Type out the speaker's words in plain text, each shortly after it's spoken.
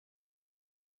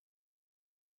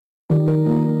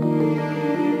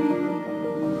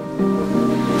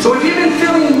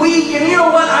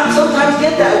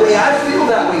get that way. I feel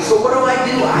that way. So what do?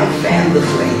 I fan the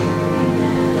flame.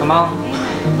 Come on.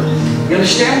 You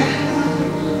understand?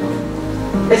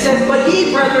 It says, but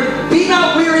ye, brethren, be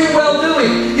not weary in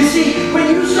well-doing. You see, when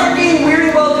you start getting weary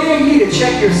in well-doing, you need to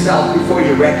check yourself before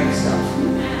you wreck yourself.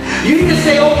 You need to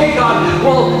say, okay, God,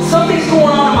 well, something's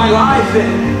going on in my life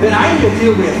that I need to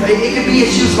deal with. It could be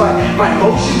issues by my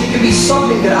emotions. It could be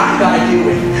something that I got to deal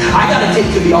with. I got to take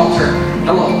to the altar.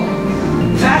 Hello.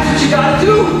 That's what you got to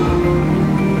do.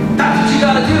 That's what you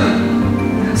got to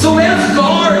do. So let's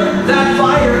guard that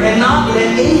fire and not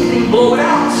let anything blow it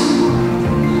out.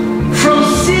 From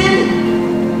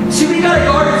sin, see, we got to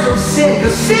guard it from sin,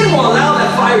 because sin will allow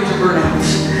that fire to burn out.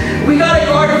 We got to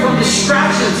guard it from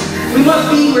distractions. We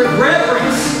must be with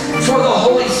reverence for the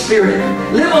Holy Spirit.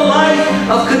 Live a life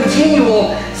of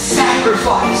continual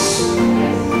sacrifice.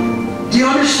 Do you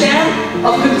understand?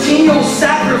 Of continual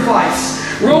sacrifice.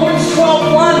 Romans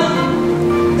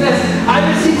 12:1 says, I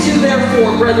beseech you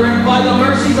therefore, brethren, by the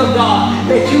mercies of God,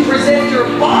 that you present your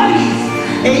bodies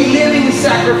a living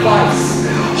sacrifice,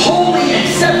 holy,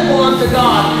 acceptable unto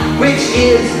God, which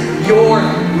is your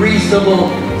reasonable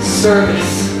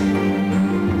service.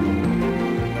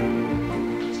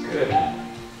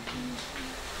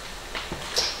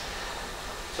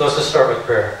 So let's just start with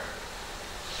prayer.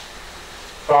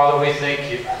 Father, we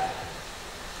thank you.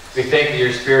 We thank you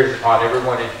your Spirit is upon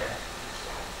everyone in here.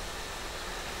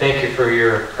 Thank you for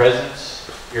your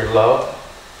presence, your love,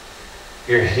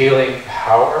 your healing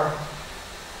power.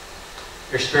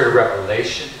 Your spirit of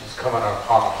revelation is coming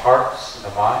upon the hearts and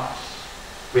the minds.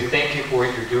 We thank you for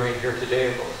what you're doing here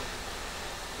today, Lord.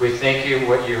 We thank you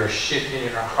what you are shifting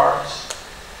in our hearts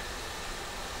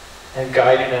and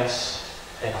guiding us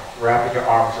and wrapping your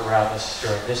arms around us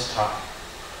during this time.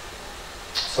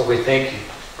 So we thank you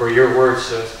for your word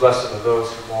says, blessed are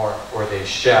those who mourn, for they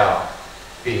shall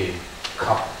be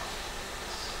comforted.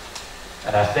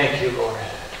 And I thank you, Lord.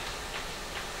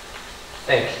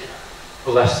 Thank you.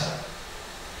 Bless them.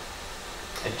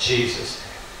 In Jesus'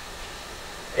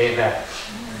 name. Amen.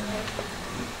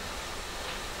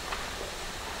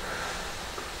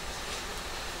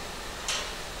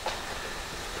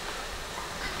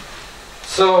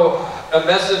 So, a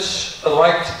message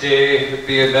like today would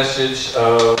be a message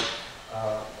of,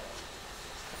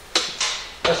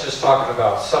 message talking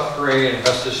about suffering, and a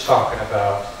message talking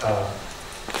about,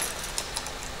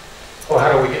 well,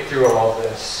 how do we get through all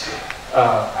this?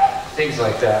 Things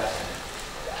like that.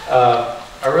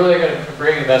 I'm really going to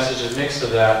bring a message, a mix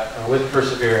of that, with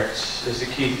perseverance is the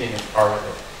key thing and part of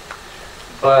it.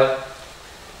 But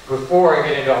before I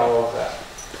get into all of that,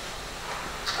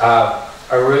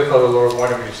 I really felt the Lord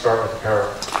wanted me to start with a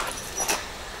parable.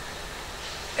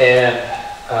 And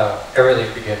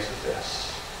everything begins with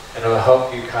this. And it'll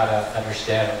help you kind of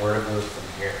understand where to move from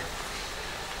here.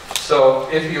 So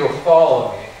if you'll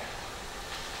follow me,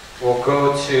 we'll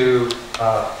go to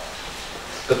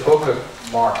the book of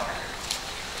Mark.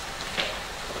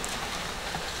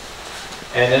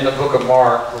 And in the book of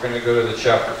Mark, we're going to go to the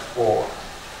chapter 4.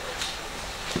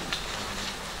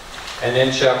 And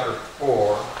in chapter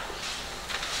 4,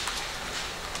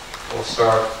 we'll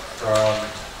start from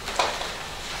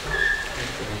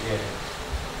the beginning.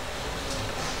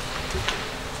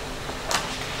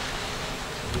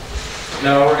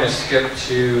 No, we're going to skip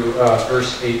to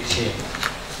verse 18,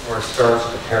 where it starts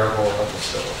with the parable of the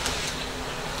sower.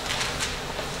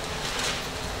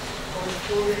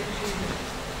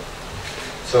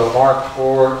 So Mark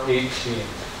 4:18.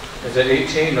 Is it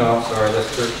 18? No, I'm sorry, that's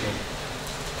 13.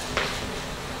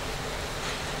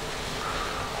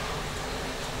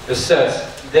 It says,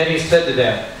 then he said to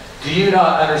them, do you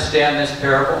not understand this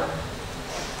parable?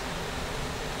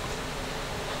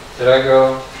 Did I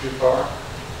go too far?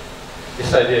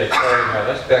 Yes, I did. Sorry, no.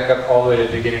 Let's back up all the way to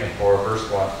the beginning of 4, verse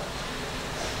 1.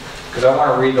 Because I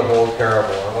want to read the whole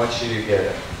parable. I want you to get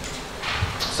it.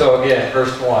 So again,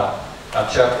 verse 1.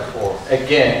 Chapter 4.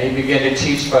 Again, he began to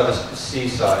teach by the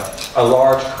seaside. A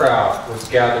large crowd was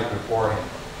gathered before him,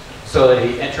 so that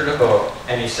he entered a boat,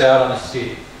 and he sat on the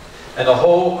sea. And the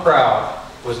whole crowd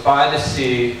was by the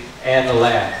sea and the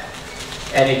land.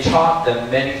 And he taught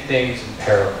them many things in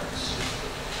parables.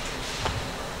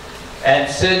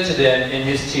 And said to them in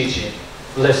his teaching,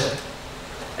 listen,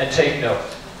 and take note.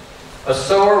 A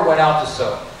sower went out to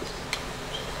sow.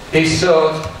 He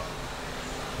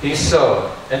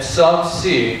sowed, and some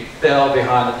seed fell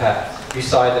behind the path,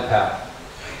 beside the path.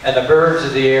 And the birds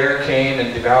of the air came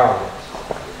and devoured it.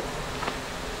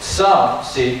 Some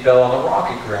seed fell on the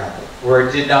rocky ground, where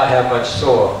it did not have much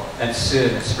soil, and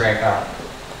soon it sprang up.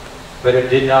 But it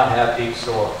did not have deep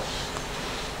soil.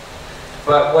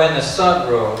 But when the sun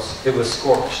rose, it was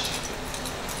scorched,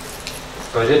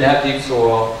 So it didn't have deep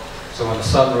soil, so when the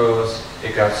sun rose,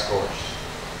 it got scorched.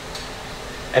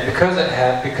 And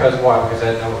because why? Because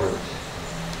it had no root.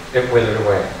 It withered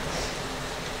away.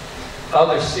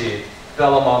 Other seed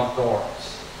fell among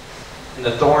thorns, and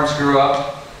the thorns grew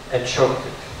up and choked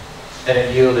it, and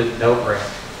it yielded no grain.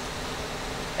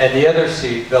 And the other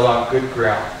seed fell on good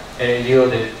ground, and it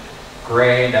yielded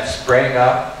grain that sprang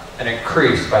up and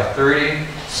increased by 30,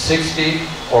 60,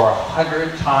 or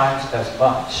 100 times as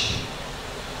much.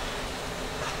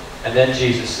 And then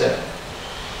Jesus said,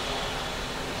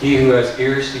 "He who has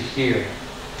ears to hear,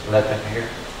 let them hear."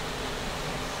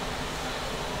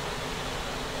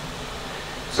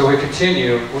 So we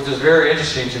continue, which is very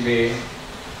interesting to me,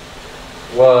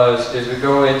 as we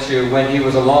go into when he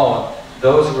was alone,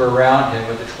 those who were around him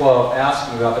with the 12 asked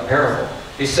him about the parable.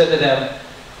 He said to them,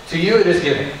 "To you it is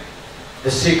given the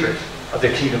secret of the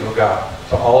kingdom of God."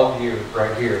 To all of you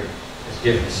right here is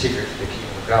given the secret of the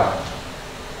kingdom of God.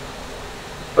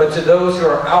 But to those who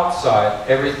are outside,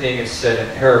 everything is said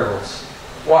in parables.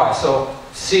 Why? So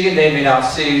seeing they may not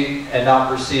see and not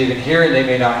perceive, and hearing they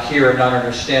may not hear and not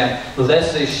understand,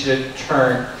 lest they should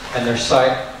turn and their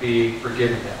sight be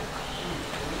forgiven them.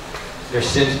 Their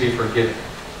sins be forgiven.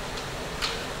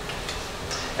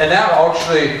 And that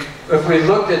actually, if we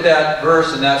looked at that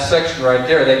verse in that section right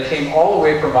there, they came all the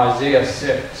way from Isaiah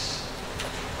 6.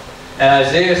 And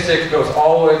Isaiah 6 goes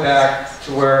all the way back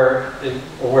to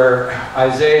where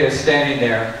Isaiah is standing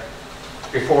there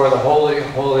before the holy,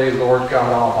 holy Lord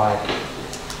God Almighty,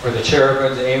 where the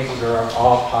cherubims and angels are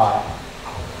all high.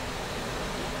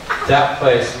 That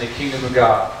place in the kingdom of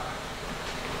God.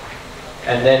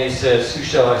 And then he says, "Who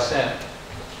shall I send?"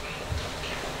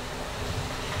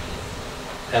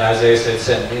 And Isaiah said,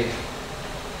 "Send me."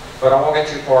 But I won't get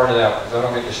too far into that one, because I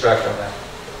don't get distracted on that.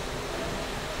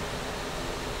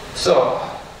 So,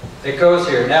 it goes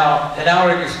here. Now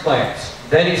it explains.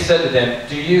 Then he said to them,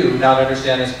 "Do you not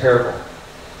understand this parable?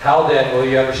 How then will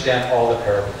you understand all the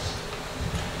parables?"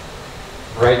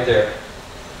 Right there.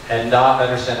 And not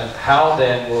understand them. How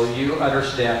then will you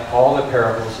understand all the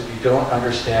parables if you don't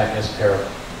understand this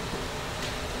parable?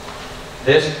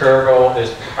 This parable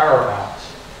is paramount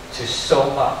to so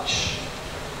much.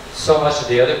 So much of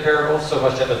the other parables, so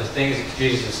much of the things that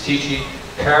Jesus is teaching,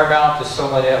 paramount to so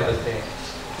many other things.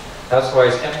 That's why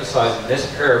he's emphasizing this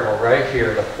parable right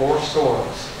here, the 4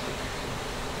 soils,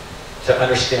 to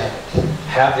understand it.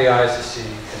 Have the eyes to see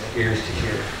and the ears to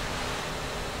hear.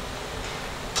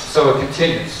 So it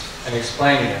continues in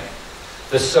explaining it.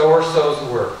 The sower sows the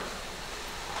word.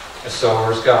 The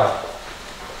sower is God.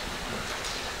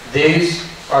 These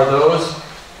are those.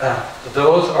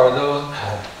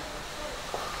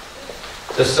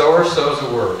 The sower sows the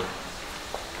word.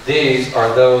 These are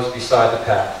those beside the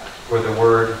path, where the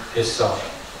word is sown.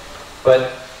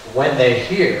 But when they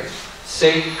hear,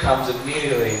 Satan comes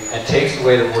immediately and takes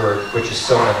away the word which is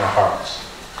sown in their hearts.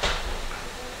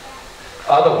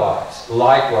 Otherwise,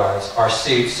 likewise, are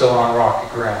seeds sown on rocky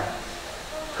ground,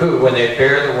 who, when they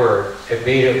bear the word,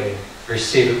 immediately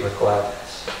receive it with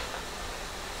gladness,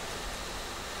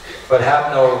 but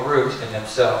have no root in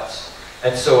themselves,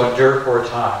 and so endure for a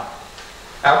time.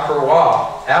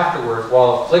 Afterward,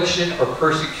 while affliction or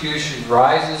persecution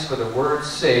rises for the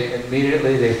word's sake,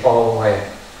 immediately they fall away.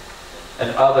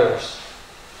 And others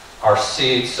are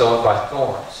seeds sown by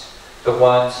thorns, the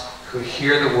ones who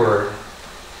hear the word,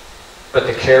 but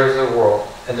the cares of the world,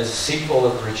 and the deceitful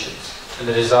of riches, and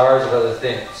the desires of other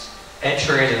things,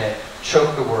 entering in,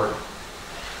 choke the word,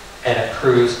 and it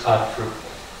proves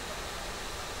unfruitful.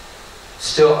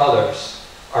 Still others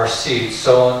are seeds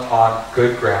sown on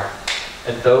good ground,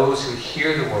 and those who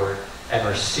hear the word and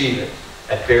receive it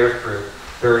and bear fruit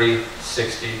 30,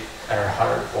 60, and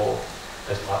 100-fold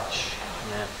as much.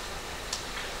 Amen.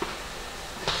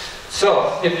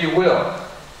 So, if you will,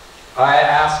 I am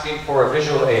asking for a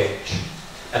visual aid.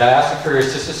 And I ask for your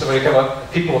assistance,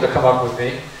 people to come up with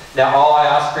me. Now, all I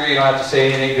ask for you don't have to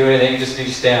say anything, do anything, you just need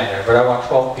to stand there. But I want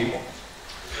 12 people.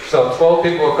 So 12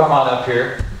 people will come on up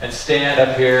here and stand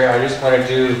up here. I just want to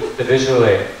do the visual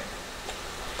aid.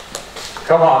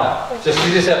 Come on up. You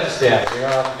just have to stand. You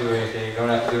don't have to do anything. You don't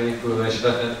have to do anything foolish.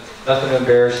 Nothing to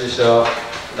embarrass yourself.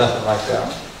 Nothing like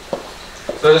that.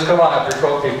 So just come on up here,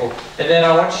 12 people. And then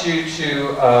I want you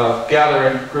to gather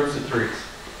in groups of 3.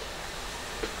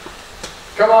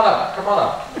 Come on up. Come on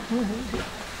up.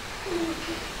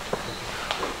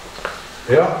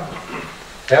 Yeah.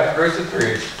 Have groups of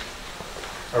 3.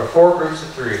 Or 4 groups of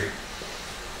 3.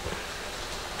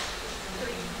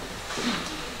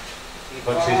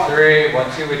 1, 2, 3.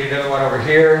 1, 2. We need another one over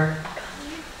here.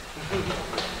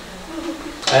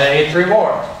 And I need 3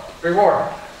 more. 3 more.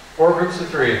 4 groups of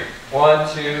 3.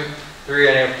 1, 2, 3. 3,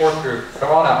 I need a 4th group.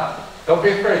 Come on up. Don't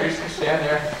be afraid. You just stand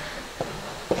there.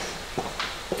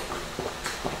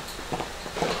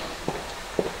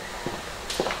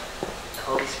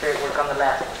 Holy Spirit, work on the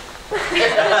left.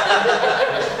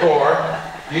 There's 4.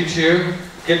 You 2,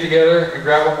 get together and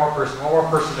grab one more person. One more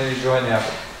person, then you join them.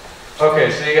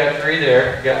 Okay, so you got 3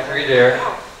 there. You got 3 there.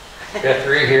 You got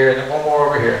 3 here, and then one more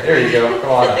over here. There you go. Come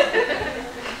on up.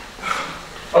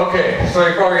 Okay, so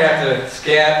you're probably going to have to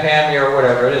scan, pan me, or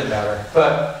whatever. It doesn't matter.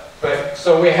 But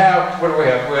so we have, what do we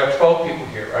have? We have 12 people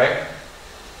here, right?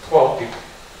 12 people.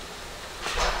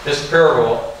 This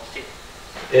parable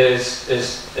is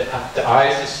the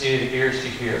eyes to see, the ears to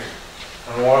hear.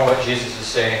 And more what Jesus is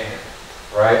saying here,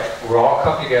 right? We all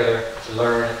come together to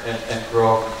learn and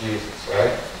grow from Jesus,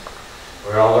 right?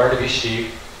 We all learn to be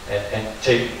sheep and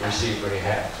receive what he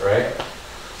has, right?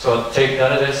 So take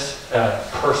none of this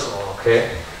personal, okay?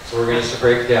 So we're going to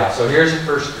break it down. So here's the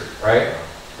first group, right?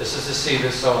 This is the seed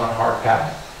that's sown on hard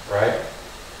path, right?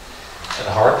 And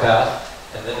the hard path,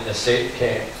 and then the Satan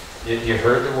came. You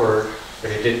heard the word, but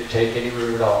it didn't take any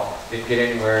root at all. Didn't get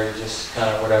anywhere. It just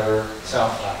kind of whatever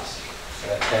sounds nice,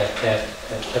 and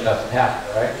nothing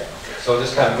happened, right? So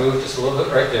just kind of moved just a little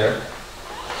bit right there,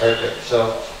 right there.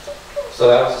 So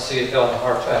that was the seed that fell on the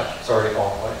hard path. It's already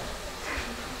fallen away.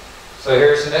 So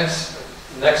here's the next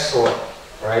soil,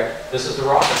 right? This is the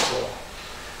rocky soil.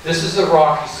 This is the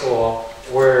rocky soil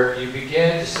where you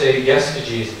begin to say yes to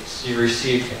Jesus. You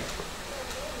received him.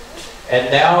 And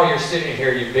now you're sitting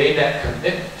here, you made that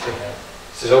commitment to him.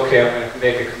 He says, okay, I'm going to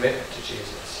make a commitment to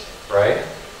Jesus, right?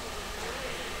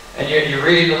 And you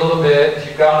read a little bit,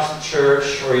 you've gone to some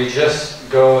church, or you just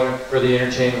go for the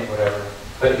entertainment, whatever.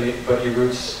 But your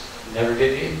roots never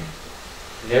get deep.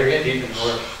 You never get deep in the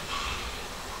Word.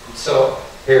 And so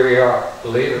here we are,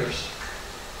 believers.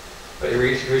 But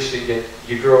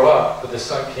you grow up, but the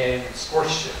sun came and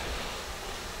scorched you.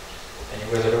 And you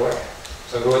withered away.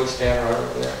 So go ahead and stand right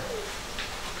over there.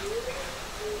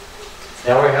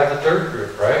 Now we have the third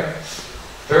group, right?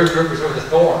 Third group is where the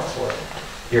thorns were.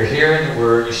 You're hearing the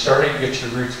word, you're starting to get your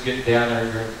roots getting down there,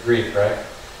 you're reading, right?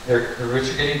 The roots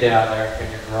are getting down there and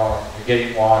you're growing, you're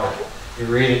getting water, you're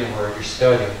reading the word, you're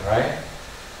studying, right?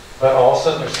 But all of a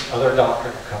sudden there's some other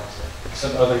doctrine that comes in,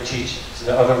 some other teachings,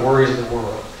 the other worries of the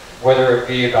world, whether it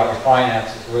be about your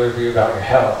finances, whether it be about your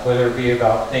health, whether it be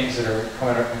about things that are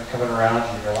coming around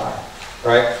you in your life,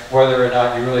 right? Whether or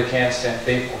not you really can stand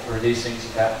faithful for these things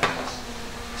that happen.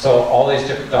 So all these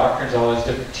different doctrines, all these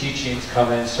different teachings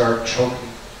come in and start choking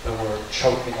the word,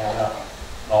 choking that up.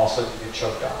 And all of a sudden you get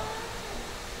choked out.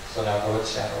 So now go ahead and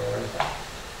stand over there.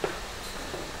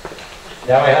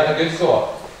 Now we have the good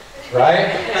soil, right?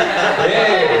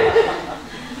 Yay!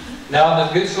 Now in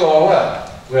the good soil,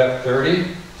 what? We have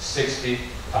 30, 60,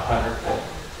 100 fold.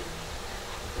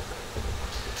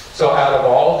 So out of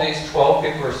all of these 12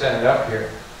 people who are standing up here,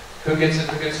 who gets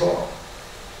into good soil?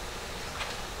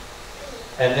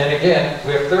 And then again,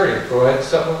 we have 30. Go ahead and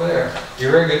step over there.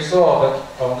 You're in good soil, but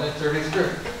only 30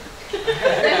 through.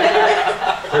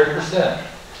 30%.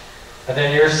 And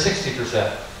then you're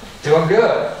 60%. Doing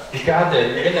good. You got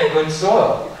there. You're in that good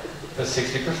soil. But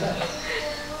 60%.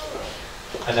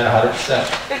 And then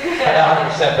 100%. And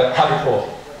not 100%, but 100-fold.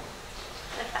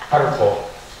 100-fold.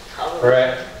 All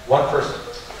right? One person.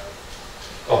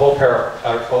 The whole parable,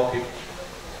 out of 12 people,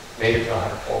 made it to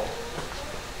 100-fold.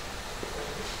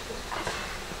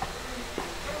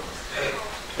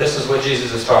 This is what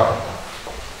Jesus is talking about.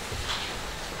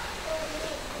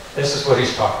 This is what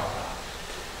he's talking about.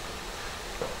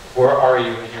 Where are you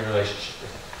in your relationship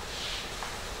with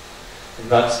him?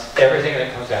 And that's everything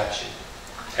that comes at you.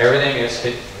 Everything is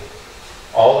hitting you.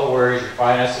 All the worries, your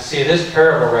finances. See, this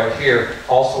parable right here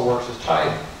also works with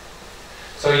tithing.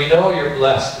 So you know you're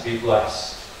blessed to be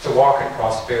blessed, to walk in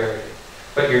prosperity.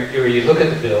 But you look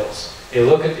at the bills. You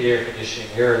look at the air conditioning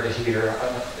here, the heater,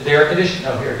 the air conditioning,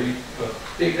 no, here,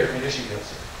 big air conditioning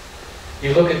bills.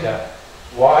 You look at that.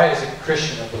 Why is a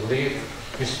Christian, a believer,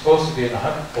 who's supposed to be in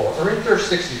 100-fold, or in verse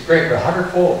 60 is great, but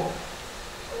 100-fold?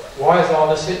 Why is all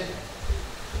this hitting you?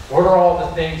 What are all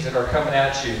the things that are coming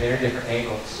at you in different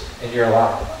angles in your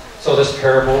life? So this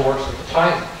parable works with the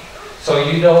tithing. So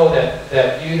you know that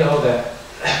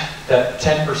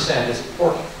 10% is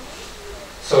important.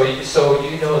 So you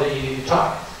know that you need to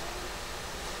tithe.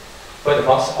 But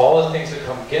amongst all the things that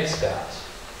come against that,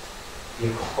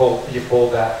 you pull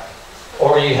back.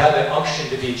 Or you have an unction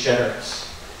to be generous.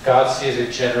 God sees a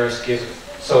generous giver.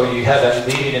 So you have that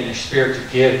leading in your spirit to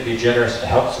give, be generous, and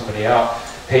help somebody out,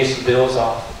 pay some bills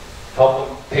off, help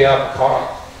them pay off a car,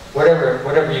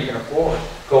 whatever you can afford.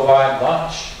 Go buy them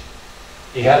lunch.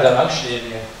 You have that unction in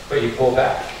you, but you pull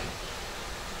back.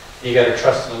 You got to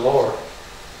trust in the Lord.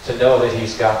 to know that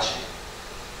He's got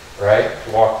you, right?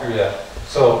 To walk through that.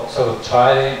 So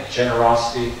tithing,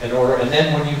 generosity, in order, and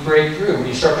then when you break through, when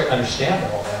you start to understand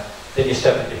all that, then you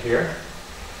step into here,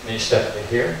 and then you step into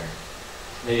here,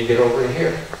 and then you get over to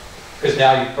here. Because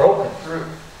now you've broken through.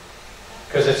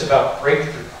 Because it's about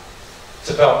breakthrough.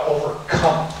 It's about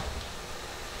overcoming.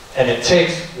 And it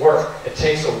takes work. It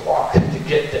takes a walk to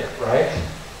get there, right?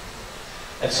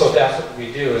 And so that's what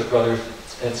we do as brothers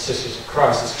and sisters of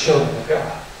Christ, as children of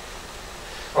God.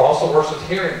 It also works with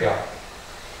hearing God.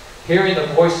 Hearing the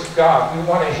voice of God. We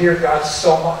want to hear God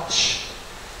so much.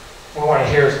 We want to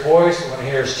hear His voice. We want to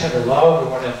hear His tender love.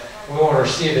 We want to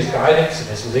receive His guidance and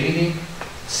His leading.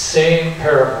 Same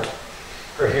parable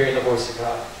for hearing the voice of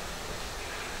God.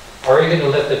 Are you going to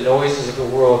let the noises of the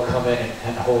world come in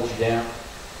and hold you down?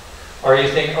 Or you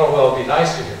think, oh, well, it'd be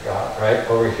nice to hear God, right?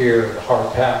 Over here, the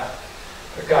hard path.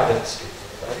 But God doesn't speak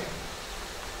to anybody.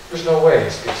 There's no way He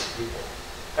speaks to people.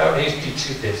 He'd be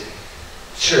too busy.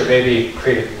 Sure, maybe He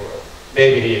created the world.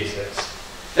 Maybe He exists.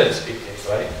 Doesn't speak to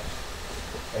anybody.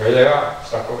 There they are,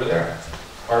 stuck over there.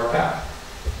 Hard path.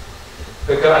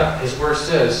 But God, His Word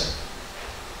says,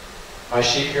 my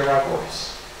sheep hear my voice.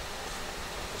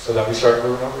 So then we start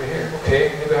moving over here.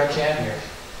 Okay, maybe I can hear.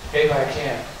 Maybe I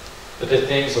can. But the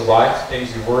things of life,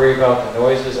 things you worry about, the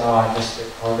noises, oh, I missed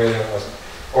it. Or maybe it wasn't.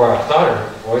 Or I thought I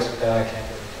heard the voice, but then I can't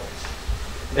hear the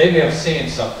voice. Maybe I'm seeing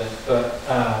something, but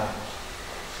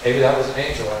maybe that was an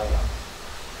angel, I don't know.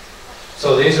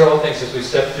 So these are all things as we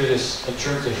step through this in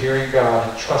terms of hearing God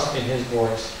and trusting His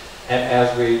voice. And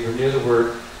as we renew the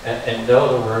Word and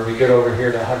know the Word, we get over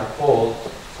here to 100-fold.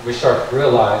 And we start to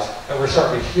realize that we're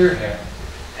starting to hear Him.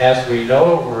 As we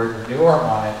know the Word, renew our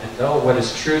mind, and know what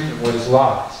is truth and what is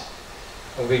lies.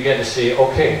 And we begin to see,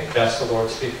 okay, that's the Lord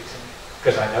speaking to me.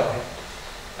 Because I know Him.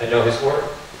 I know His Word.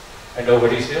 I know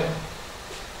what He's doing.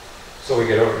 So we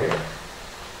get over here.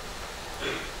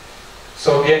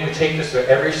 So again, we take this to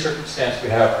every circumstance we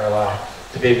have in our life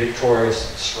to be victorious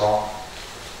and strong.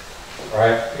 All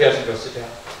right? You guys can go sit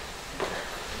down.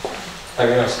 I'm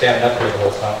going to stand up here the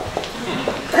whole time.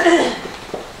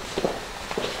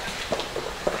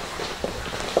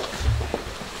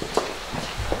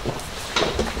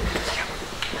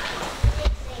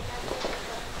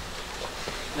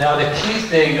 Now, the key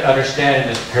thing to understand in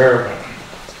this parable,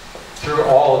 through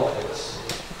all of this,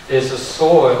 is the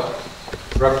soil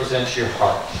represents your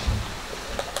heart.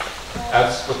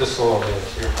 That's what the soil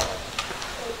is, your heart.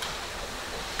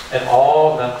 And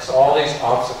amongst all these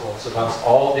obstacles, amongst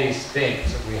all these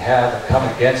things that we have that come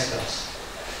against us,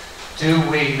 do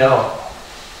we know,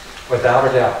 without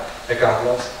a doubt, that God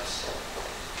loves us?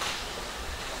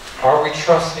 Are we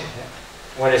trusting Him?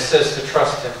 When it says to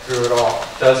trust Him through it all,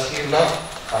 does He love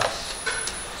us?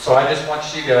 So I just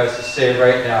want you guys to say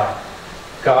right now,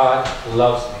 God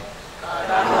loves me. God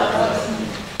loves me.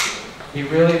 He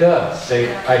really does. Say,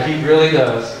 He really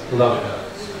does love me.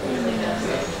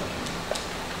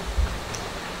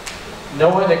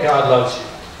 Knowing that God loves you,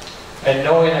 and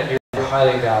knowing that you're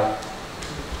highly valued,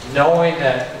 knowing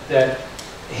that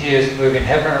He is moving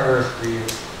heaven and earth for you,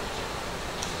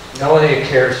 knowing that He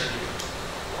cares for you,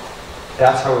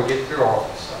 that's how we get through all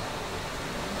this stuff.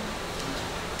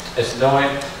 It's knowing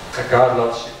that God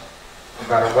loves you, no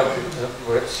matter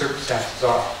what circumstances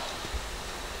are.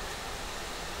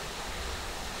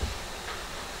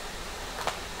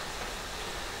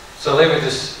 So leave with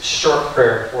this short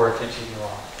prayer before I continue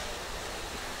on.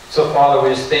 So Father,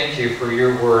 we just thank You for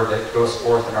Your Word that goes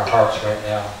forth in our hearts right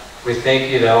now. We thank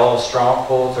You that all the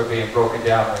strongholds are being broken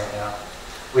down right now.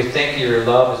 We thank You Your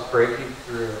love is breaking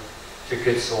through to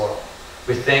good soil.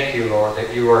 We thank You, Lord,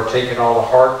 that You are taking all the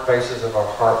hard places of our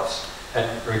hearts and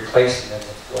replacing them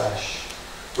with flesh.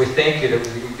 We thank You that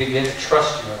we can begin to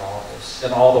trust You in all this,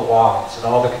 in all the whys, and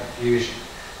all the confusion.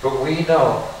 But we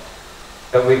know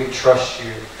that we can trust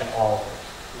You in all of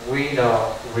it. We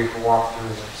know that we can walk through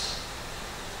this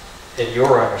in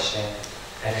Your understanding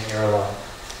and in Your love.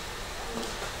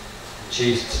 In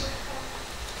Jesus' name.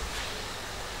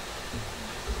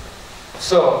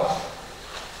 So,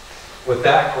 with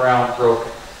that ground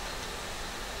broken,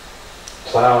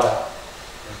 plowed out,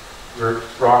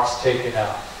 rocks taken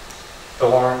out,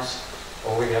 thorns,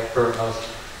 well, we have burn those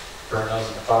in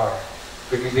the fire.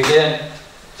 We can begin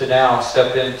to now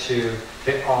step into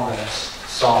the ominous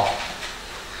psalm.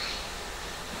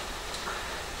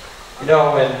 You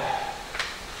know,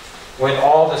 when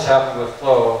all this happened with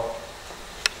Flo,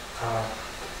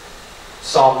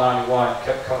 Psalm 91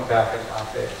 kept coming back in my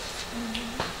face.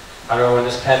 I know when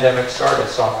this pandemic started,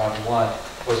 Psalm 91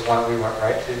 was one we went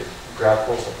right to and grabbed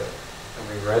hold of it, and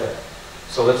we read it.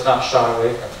 So let's not shy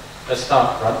away from it. Let's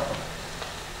not run from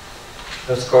it.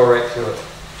 Let's go right to it.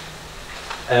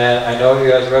 And I know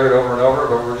you guys read it over and over,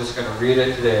 but we're just going to read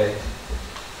it today.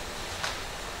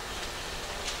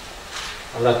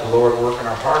 I'll let the Lord work in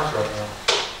our hearts right now.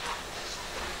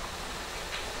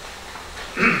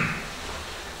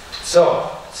 So,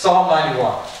 Psalm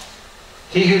 91.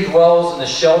 He who dwells in the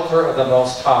shelter of the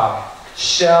Most High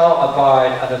shall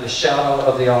abide under the shadow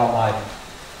of the Almighty.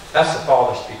 That's the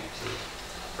Father speaking to you.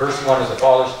 Verse 1 is the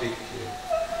Father speaking to you.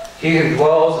 He who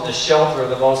dwells in the shelter of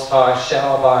the Most High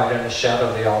shall abide under the shadow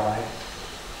of the Almighty.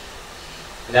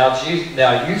 Now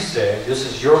you say, this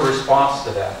is your response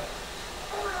to that.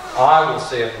 I will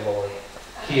say of the Lord,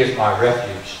 He is my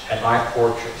refuge and my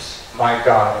fortress, my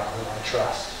God in whom I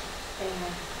trust.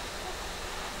 Amen.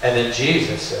 And then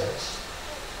Jesus says,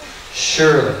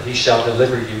 surely He shall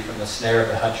deliver you from the snare of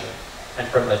the hunter and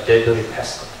from the deadly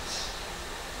pestilence.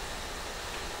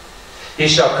 He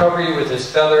shall cover you with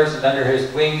His feathers, and under His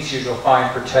wings you shall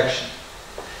find protection.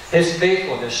 His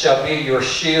faithfulness shall be your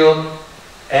shield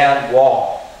and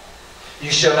wall.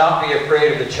 You shall not be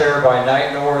afraid of the terror by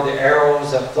night, nor the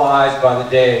arrows that flies by the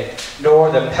day, nor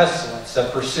the pestilence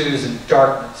that pursues in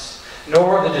darkness,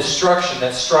 nor the destruction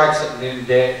that strikes at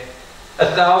noonday.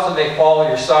 1,000 may fall at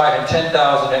your side, and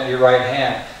 10,000 at your right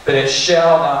hand, but it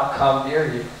shall not come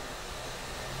near you.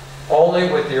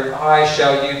 Only with your eyes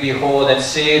shall you behold and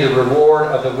see the reward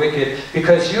of the wicked,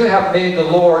 because you have made the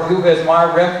Lord, who is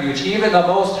my refuge, even the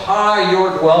Most High,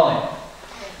 your dwelling.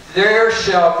 There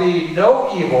shall be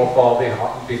no evil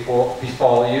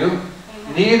befall you,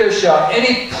 neither shall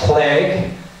any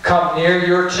plague come near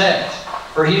your tent.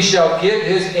 For He shall give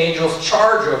His angels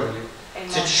charge over you,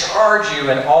 to charge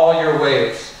you in all your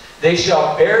ways. They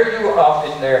shall bear you up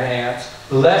in their hands,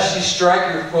 lest you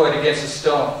strike your foot against a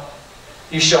stone.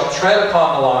 You shall tread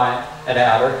upon the lion and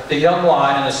adder, the young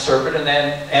lion and the serpent,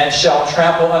 and shall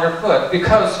trample underfoot.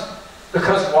 Because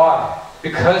why?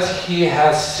 Because He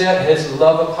has set His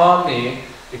love upon me,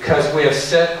 because we have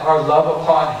set our love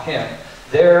upon Him.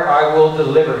 There I will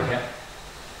deliver him.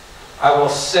 I will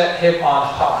set him on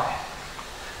high,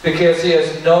 because he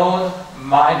has known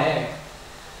my name.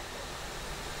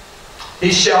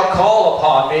 He shall call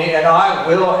upon me, and I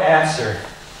will answer.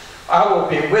 I will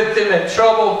be with him in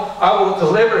trouble. I will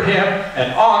deliver him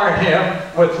and honor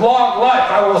him. With long life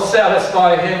I will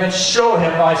satisfy him and show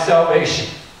him my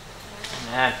salvation.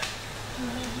 Amen.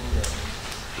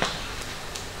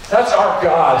 That's our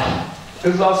God,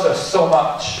 who loves us so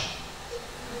much.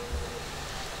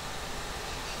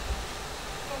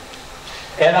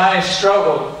 And I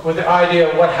struggled with the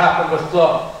idea of what happened with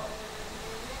love.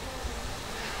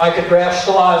 I could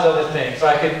rationalize other things.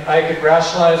 I could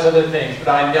rationalize other things, but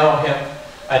I know him.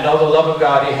 I know the love of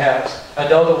God he has. I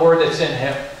know the word that's in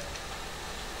him.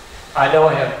 I know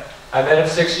him. I met him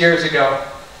 6 years ago,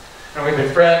 and we've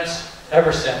been friends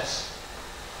ever since.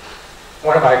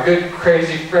 One of my good,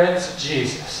 crazy friends,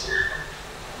 Jesus.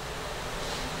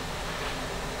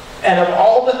 And of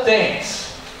all the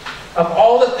things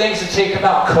that take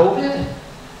about COVID,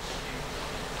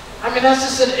 I mean, that's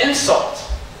just an insult.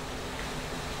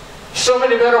 So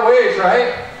many better ways,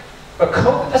 right? But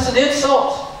COVID, that's an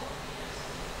insult.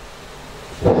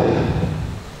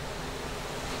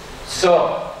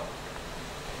 So,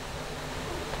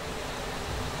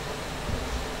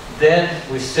 then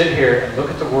we sit here and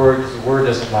look at the Word, because the Word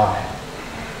doesn't lie.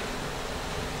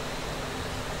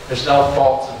 There's no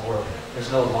faults in the Word.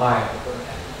 There's no lie in the Word.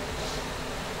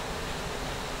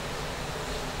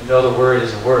 You know the Word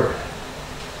is a Word.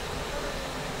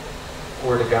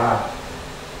 Word of God.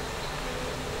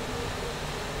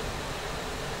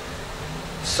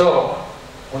 So,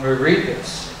 when we read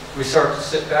this, we start to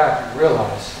sit back and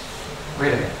realize,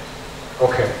 wait a minute,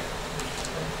 okay,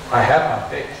 I have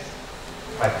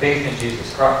my faith in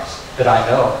Jesus Christ, that I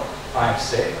know I am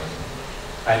saved.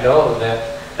 I know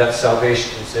that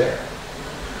salvation is there.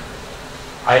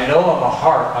 I know in my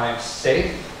heart I am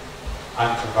safe,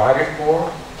 I'm provided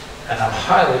for, and I'm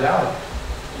highly valued.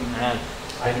 Amen.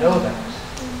 I know that.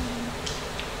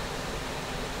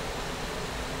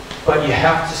 But you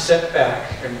have to sit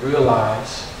back and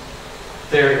realize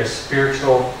there is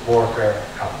spiritual warfare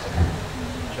out there.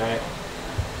 That's right.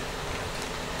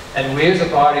 And we as a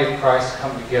body of Christ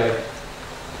come together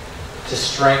to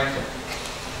strengthen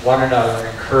one another,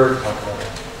 encourage one another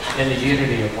in the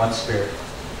unity of one Spirit,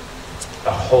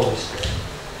 the Holy Spirit.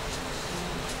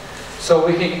 So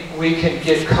we can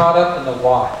get caught up in the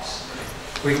whys.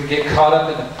 We can get caught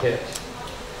up in the pit.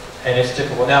 And it's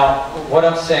difficult. Now, what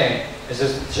I'm saying is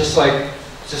this, just like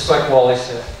Wally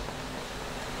said,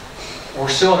 we're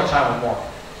still in a time of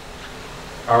mourning.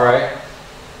 All right?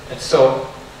 And so,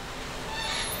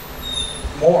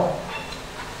 mourn.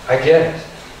 I get it.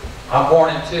 I'm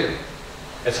mourning too.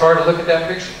 It's hard to look at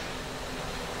that picture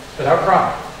without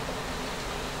crying.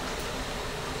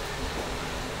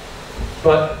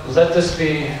 But let this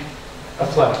be a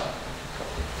flag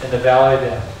in the valley of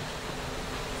death.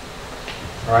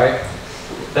 All right?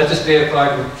 Let this be a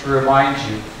flag to remind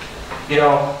you. You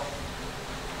know,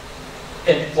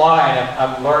 in flying,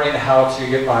 I'm learning how to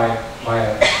get my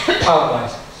pilot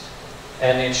license.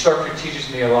 And the instructor teaches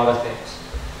me a lot of things.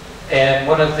 And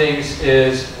one of the things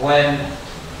is when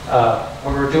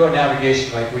we're doing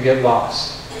navigation, like we get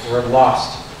lost. We're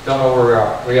lost. Don't know where we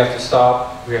are. We have to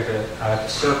stop. I have to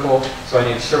circle. So I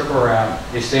need to circle around.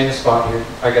 You stay in the spot here.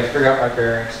 I got to figure out my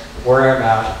bearings, where I'm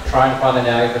at, trying to find the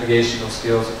navigational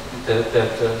skills that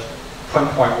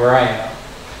pinpoint where I am.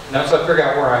 And once I figure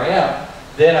out where I am,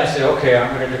 then I say, okay,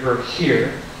 I'm going to divert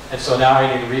here. And so now I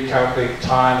need to recalculate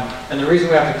time. And the reason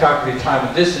we have to calculate time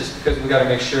with this is because we got to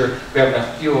make sure we have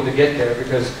enough fuel to get there,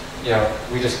 because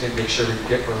we just need to make sure we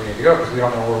get where we need to go, because we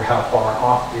don't know how far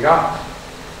off we are.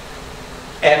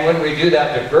 And when we do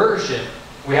that diversion,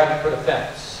 we have to put a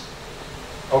fence.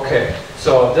 Okay,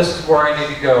 so this is where I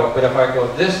need to go, but if I go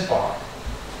this far,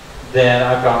 then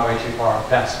I've gone way too far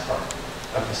past the part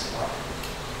of this part.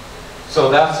 So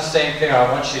that's the same thing I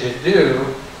want you to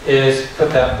do, is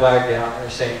put that flag down there,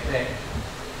 same thing.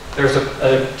 There's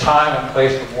a time and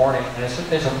place for warning, and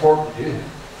it's important to do,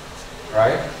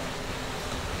 right?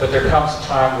 But there comes a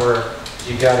time where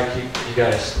you got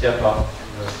to step up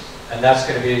and move, and that's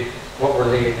going to be what we're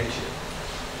leading into.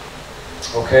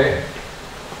 Okay?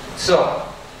 So,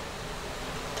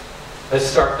 let's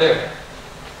start there.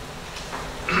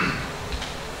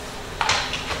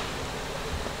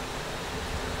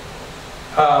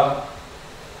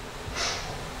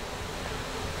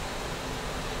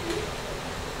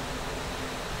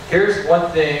 Here's one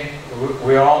thing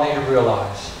we all need to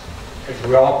realize, because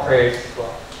we all prayed as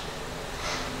well.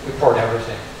 We poured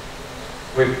everything.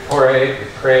 We prayed, we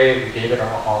prayed, we gave it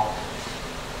our all.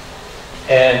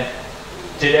 And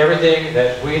did everything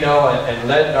that we know and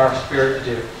led in our spirit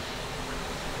to do.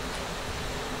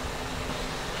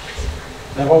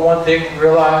 Number one thing to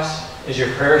realize is your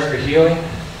prayers for healing,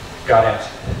 God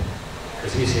answered.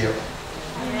 Because He's healed.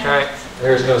 That's right.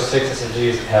 There's no sickness in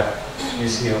Jesus in heaven.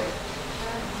 He's healed.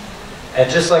 And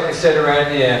just like I said right at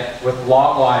the end, with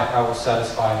long life I will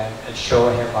satisfy Him and show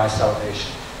Him my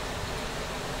salvation.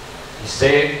 He's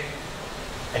saved,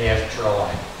 and He has eternal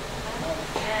life.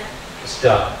 It's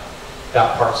done.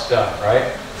 That part's done,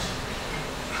 right?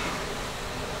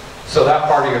 So that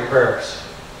part of your prayers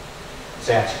is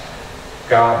answered.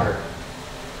 God heard.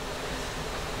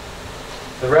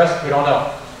 The rest we don't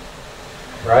know,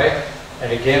 right?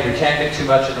 And again, we can't get too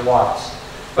much into whys.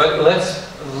 But let's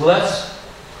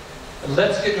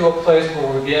get to a place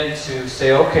where we begin to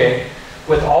say, okay,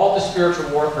 with all the spiritual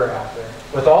warfare out there,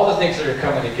 with all the things that are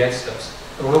coming against us,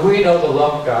 we know the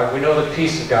love of God, we know the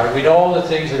peace of God, we know all the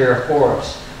things that are for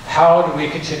us. How do we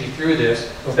continue through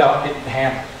this without getting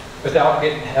hammered, without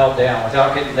getting held down,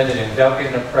 without getting limited, without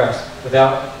getting oppressed,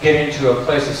 without getting to a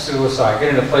place of suicide,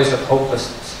 getting to a place of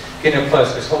hopelessness, getting to a place,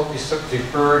 because hope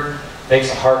deferred makes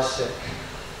the heart sick.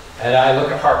 And I look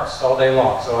at hearts all day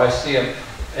long, so I see them.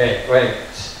 Hey, wait.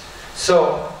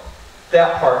 So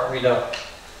that part we know.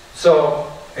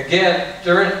 So again,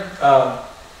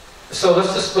 so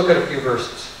let's just look at a few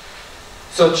verses.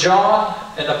 So John,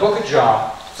 in the book of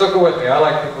John, so go with me. I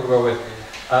like people to go with me.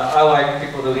 I like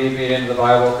people to lead me into the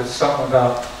Bible, because something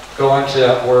about going to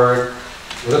that word,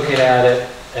 looking at it,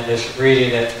 and just reading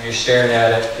it, and you're staring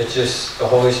at it, it just, the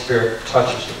Holy Spirit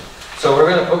touches you. So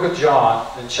we're in the book of John,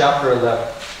 in chapter 11,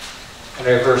 and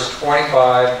in verse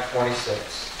 25 and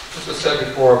 26. This was said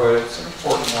before, but it's an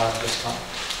important one this time.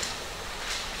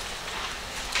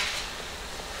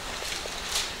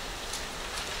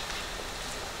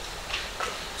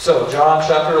 So, John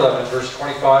chapter 11, verse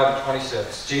 25 and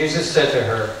 26. Jesus said to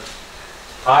her,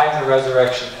 I am the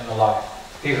resurrection and the life.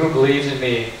 He who believes in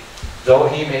me, though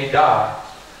he may die,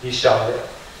 he shall live.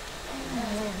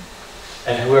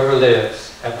 And whoever lives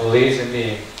and believes in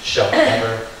me shall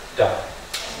never die.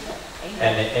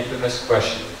 And the infamous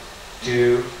question,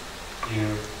 do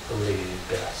you believe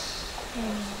this?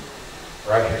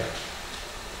 Right here.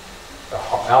 The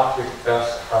mouth we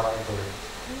confess, the heart we believe.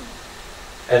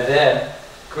 And then,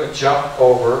 could jump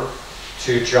over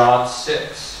to John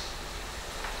 6.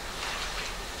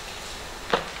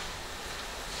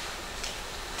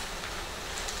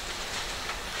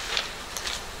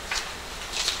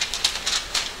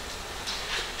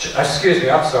 Excuse me,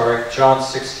 I'm sorry. John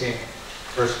 16,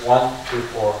 verse 1 through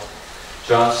 4.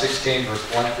 John 16,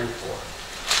 verse 1 through 4.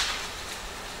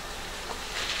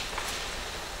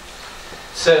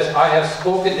 It says, I have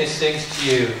spoken these things to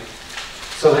you,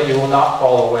 so that you will not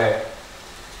fall away.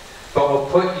 But will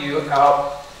put you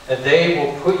out, and they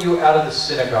will put you out of the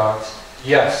synagogues.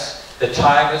 Yes, the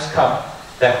time is coming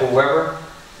that whoever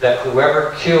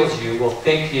kills you will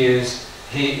think it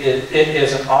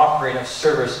is an offering of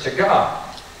service to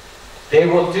God. They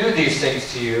will do these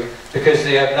things to you because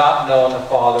they have not known the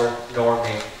Father nor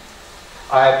me.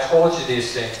 I have told you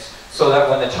these things so that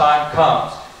when the time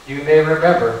comes, you may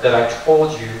remember that I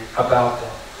told you about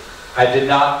them. I did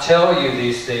not tell you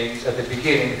these things at the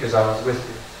beginning because I was with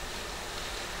you.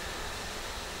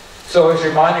 So it's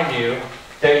reminding you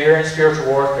that you're in spiritual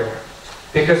warfare.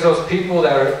 Because those people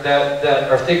that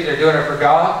are thinking they're doing it for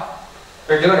God,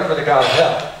 they're doing it for the God of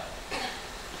hell.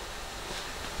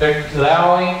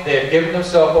 They've given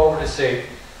themselves over to Satan,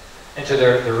 into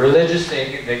their religious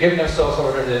thinking. They've given themselves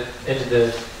over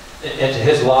into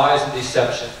his lies and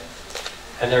deception.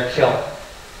 And they're killing.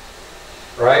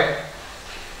 Right?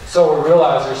 So we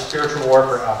realize there's spiritual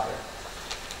warfare out there.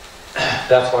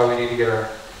 That's why we need to get our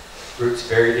roots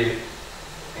very deep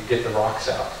and get the rocks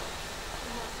out.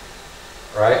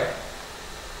 Right?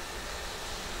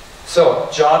 So,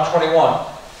 John 21.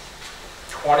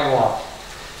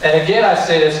 And again, I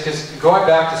say this because going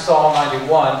back to Psalm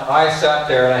 91, I sat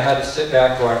there and I had to sit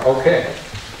back going, okay.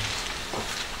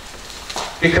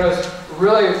 Because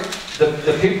really,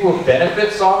 the people who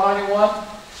benefit Psalm 91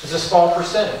 is a small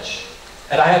percentage.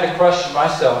 And I had to question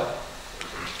myself,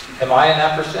 am I in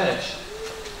that percentage?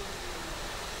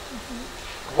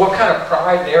 What kind of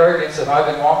pride and arrogance have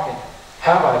I been walking?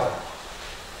 Have I been?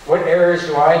 What areas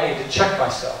do I need to check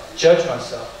myself, judge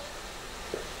myself?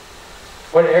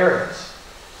 What areas?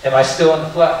 Am I still in the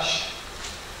flesh?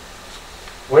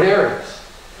 What areas?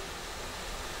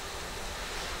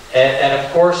 And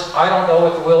of course, I don't know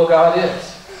what the will of God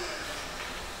is.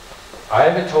 I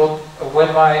haven't been told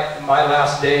when my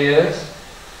last day is.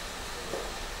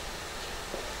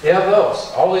 Yeah,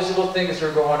 all these little things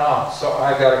are going on. So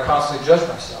I've got to constantly judge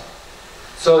myself.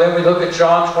 So then we look at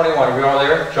John 21. Are we all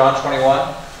there? John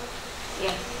 21?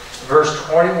 Yes.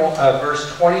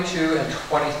 Verse 22 and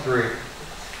 23.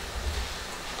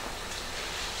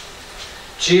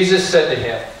 Jesus said to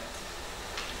him,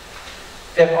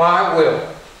 if I will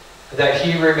that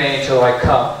he remain till I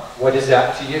come, what is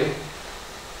that to you?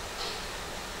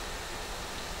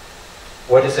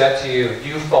 What is that to you?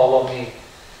 You follow me.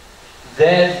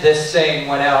 Then this saying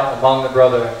went out among the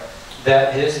brethren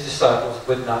that his disciples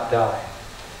would not die.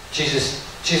 Jesus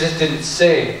didn't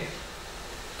say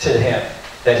to him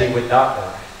that he would not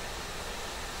die.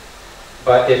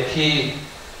 But if he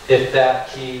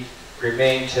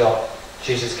remained till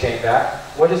Jesus came back,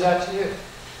 what is that to you?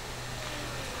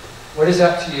 What is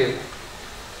that to you?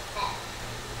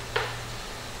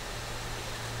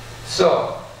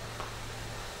 So,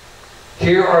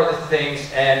 here are the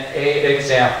things and an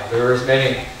example. There is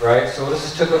many, right? So let's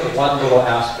just take a look at one little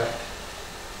aspect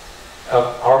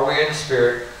of, are we in the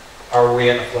spirit? Are we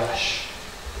in the flesh?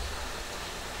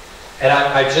 And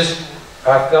I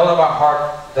felt in my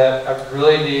heart that I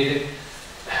really needed,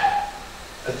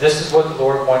 this is what the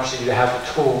Lord wants you to have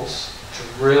the tools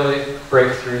to really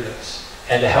break through this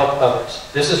and to help others.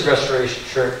 This is Restoration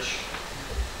Church.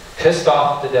 Pissed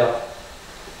off at the devil.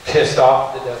 Pissed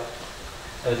off at the devil.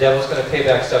 And the devil's going to pay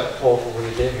back sevenfold for what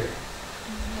he did here.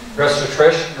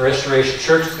 Restoration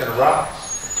Church is going to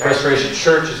rise. Restoration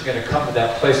Church is going to come to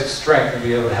that place of strength and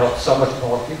be able to help so much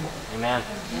more people. Amen.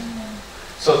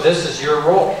 So this is your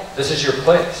role. This is your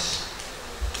place.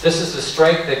 This is the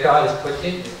strength that God has put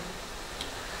in you.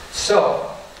 So,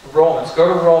 Romans.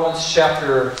 Go to Romans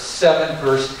chapter 7,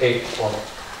 verse 8 for me.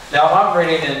 Now, I'm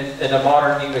reading in the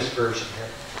modern English version here.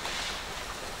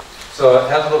 So it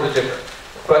has a little bit different.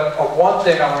 But one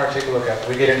thing I want to take a look at,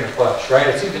 we get into the flesh, right?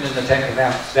 It's even in the Ten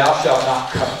Commandments. Thou shalt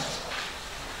not covet.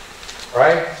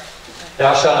 Right?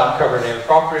 Thou shalt not covet any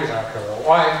property, thou shalt not covet a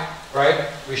wife, right?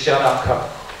 We shall not covet.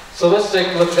 So let's take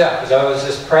a look at that, because I was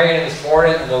just praying this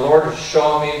morning, and the Lord was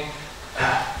showing me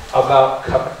about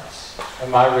covetousness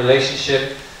and my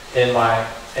relationship in my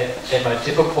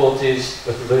difficulties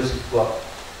with losing flow.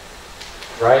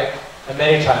 Right? And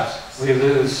many times we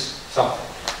lose something.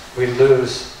 We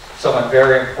lose someone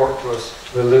very important to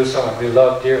us. We lose someone we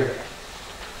love dearly.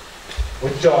 We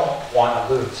don't want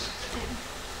to lose.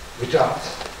 We don't.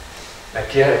 I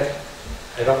get it.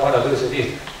 I don't want to lose it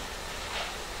either.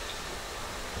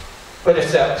 But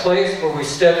it's that place where we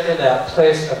step in that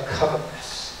place of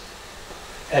covetousness.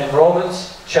 And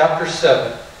Romans chapter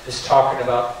 7 is talking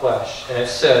about flesh. And it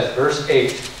says, verse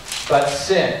 8, but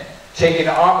sin, taking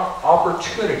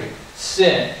opportunity,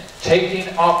 sin,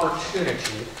 taking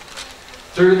opportunity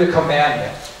through the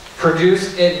commandment,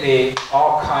 produced in me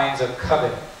all kinds of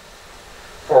coveting.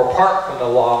 For apart from the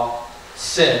law,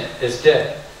 sin is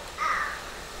dead.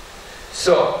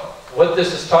 So, what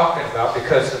this is talking about,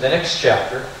 because in the next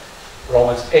chapter,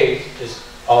 Romans 8, is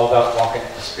all about walking in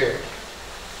the Spirit.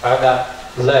 I'm not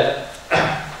led.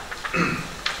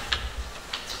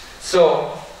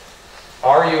 So,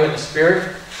 are you in the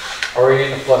Spirit, or are you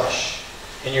in the flesh?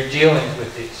 In your dealings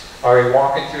with these? Are you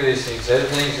walking through these things? Other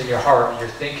things in your heart and your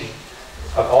thinking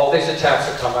of all these attacks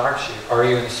that come at you. Are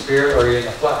you in the Spirit, or are you in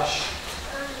the flesh?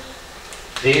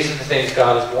 These are the things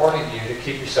God is warning you to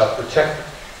keep yourself protected.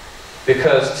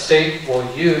 Because Satan will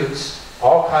use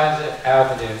all kinds of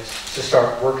avenues to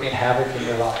start working havoc in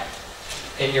your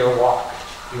life, in your walk.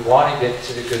 You want to get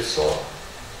to the good soil.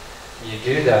 And you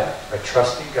do that by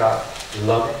trusting God,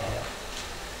 loving Him,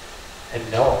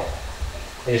 and knowing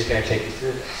that He's going to take you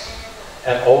through this.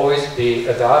 And always be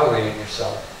evaluating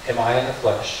yourself. Am I in the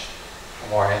flesh,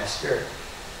 or am I in the Spirit?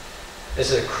 This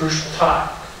is a crucial time.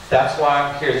 That's why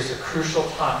I'm here. This is a crucial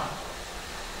time.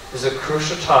 This is a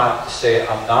crucial time to say,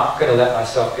 I'm not going to let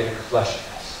myself get into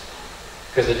fleshiness.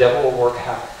 Because the devil will work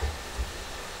havoc.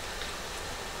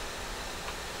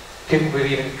 People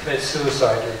would even commit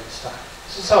suicide during this time.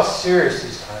 This is how serious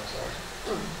these times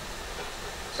are.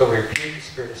 So we rebuke the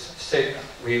spirit of Satan.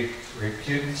 We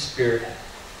rebuke the spirit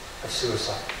of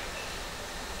suicide.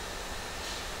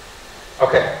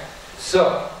 Okay,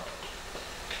 so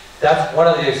that's one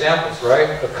of the examples, right?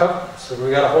 Of covenant. So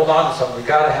we got to hold on to something. We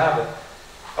got to have it.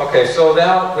 Okay, so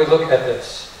now we look at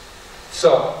this.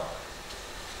 So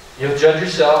you'll judge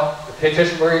yourself. Pay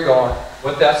attention where you're going,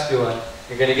 what that's doing.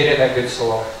 You're going to get in that good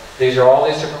soil. These are all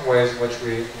these different ways in which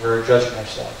we're judging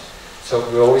ourselves. So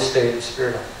we always stay in the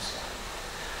Spirit on this.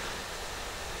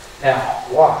 Now,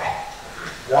 why?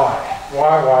 Why?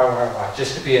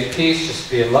 Just to be in peace, just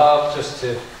to be in love, just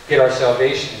to get our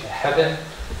salvation into heaven.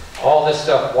 All this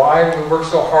stuff. Why do we work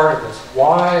so hard at this?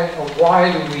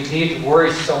 Why do we need to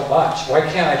worry so much? Why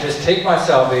can't I just take my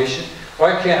salvation?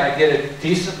 Why can't I get a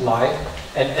decent life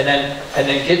and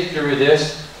then get through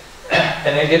this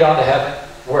and then get on to heaven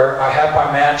where I have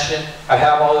my mansion, I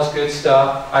have all this good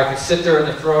stuff, I can sit there in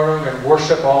the throne room and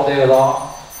worship all day long?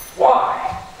 Why?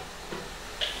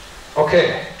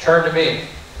 Okay, turn to me.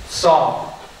 Psalm.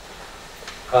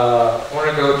 I want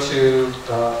to go to...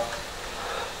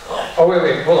 oh,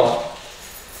 wait, hold on.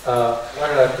 Why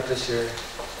did I put this here?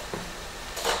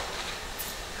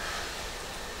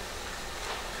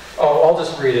 Oh, I'll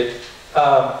just read it.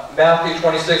 Matthew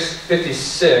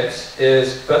 26:56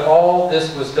 is, but all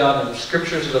this was done in the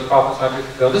scriptures of the prophets might be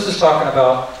fulfilled. This is talking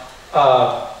about,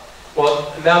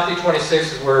 well, Matthew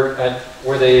 26 is where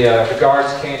the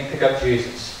guards came to pick up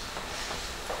Jesus.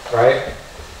 Right?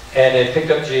 And they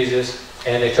picked up Jesus,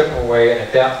 and they took him away, and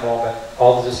at that moment,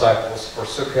 all the disciples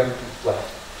forsook him and fled.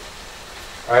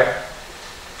 Right?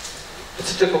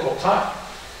 It's a difficult time.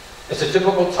 It's a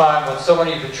difficult time when someone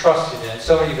you've been trusting in,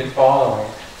 someone you've been following,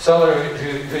 someone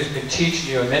who's been teaching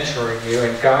you and mentoring you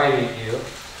and guiding you,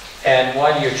 and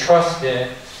one you trust in,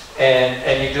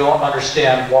 and you don't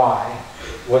understand why,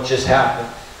 what just happened,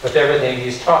 with everything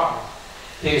he's taught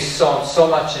you. He's sown so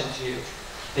much into you.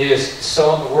 He has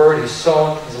sown the Word, he's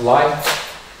sown his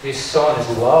life, he's sown his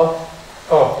love.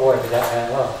 Oh boy, did that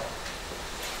man love.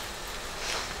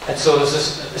 And so this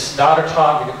is not a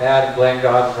time to get mad and blame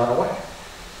God and run away.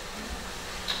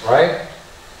 Right?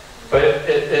 But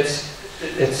it's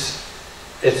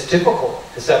difficult.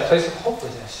 It's that place of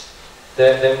hopelessness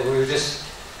that we just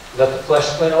let the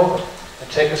flesh win over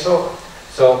and take us over.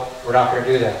 So we're not going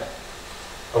to do that.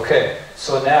 Okay,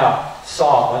 so now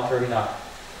Psalm 139.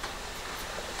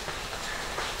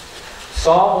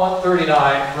 Psalm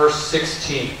 139, verse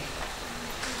 16.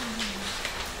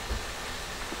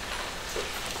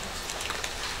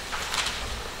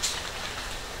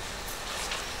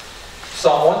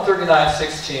 Psalm 139,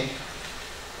 16.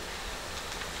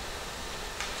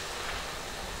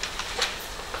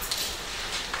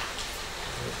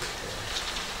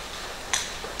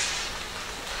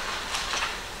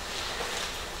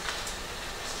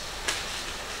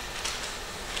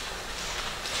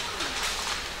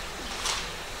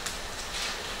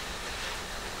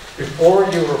 Before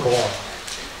you were born.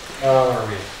 I want to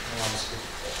read it. I want to speak.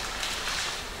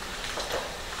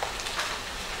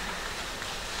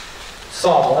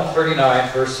 Psalm 139,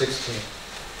 verse 16.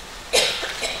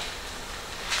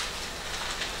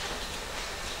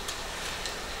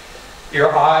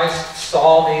 Your eyes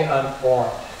saw me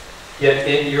unformed, yet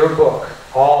in your book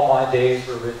all my days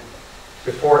were written,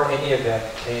 before any of them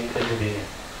came into being.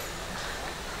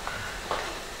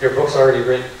 Your book's already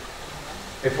written.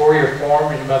 Before you're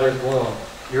formed in your mother's womb,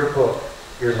 your book,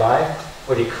 your life,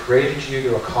 what He created you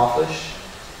to accomplish,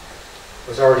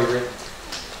 was already written.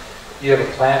 You have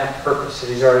a plan and purpose that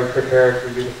He's already prepared for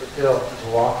you to fulfill and to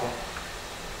walk in.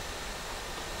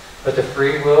 But the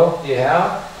free will you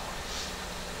have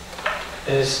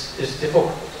is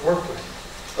difficult to work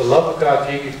with. The love of God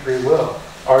gave you free will.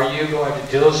 Are you going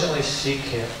to diligently seek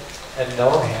Him and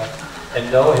know Him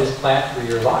and know His plan for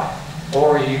your life?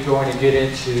 Or are you going to get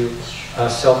into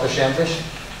selfish ambition?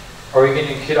 Or are you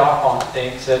going to get off on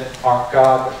things that aren't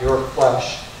God, but your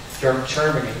flesh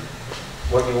determining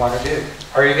what you want to do?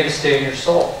 Are you going to stay in your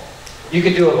soul? You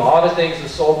can do a lot of things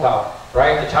with soul power,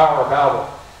 right? The Tower of Babel.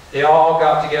 They all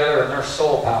got together in their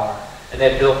soul power, and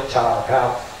they built the Tower of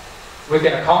Babel. We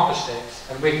can accomplish things,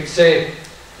 and we can say,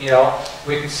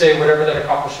 we can say whatever that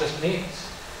accomplishment means.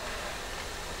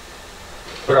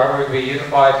 But are we going to be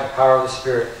unified in the power of the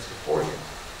Spirit is before you?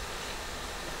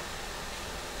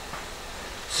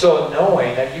 So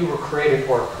knowing that you were created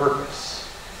for a purpose,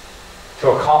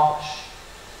 to accomplish,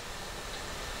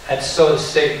 and so does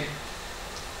Satan.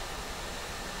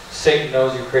 Satan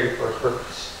knows you're created for a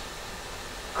purpose.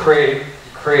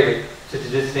 Created to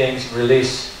do things and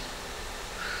release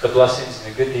the blessings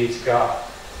and the good deeds of God.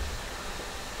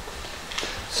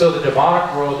 So the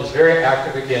demonic world is very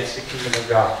active against the kingdom of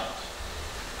God.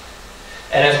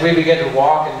 And as we begin to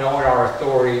walk and know in our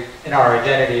authority, in our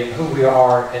identity, and who we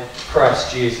are in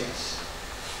Christ Jesus,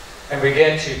 and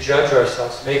begin to judge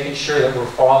ourselves, making sure that we're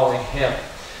following Him.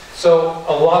 So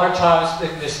a lot of times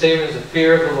the statement is the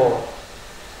fear of the Lord.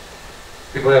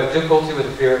 People have difficulty with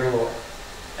the fear of the Lord.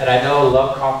 And I know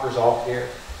love conquers all fear.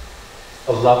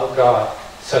 The love of God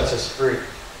sets us free.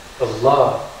 The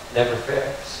love never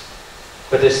fails.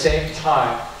 But at the same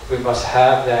time, we must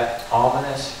have that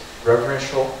ominous,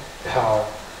 reverential power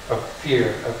of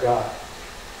fear of God.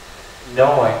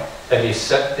 Knowing that He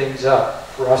set things up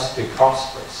for us to be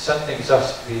prosperous, set things up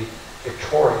to be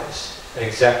victorious in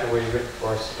exactly what He's written for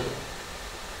us to do.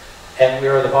 And we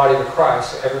are the body of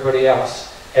Christ, so everybody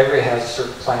else, everybody has a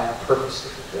certain plan and purpose to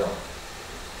fulfill.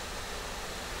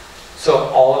 So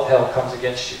all of hell comes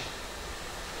against you.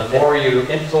 The more you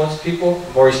influence people,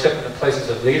 the more you step into places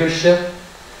of leadership,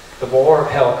 the more of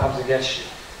hell comes against you.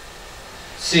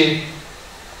 See,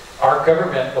 our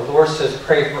government, the Lord says,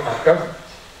 pray for our government.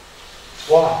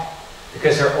 Why?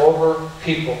 Because they're over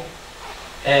people.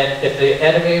 And if the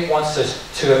enemy wants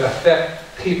us to affect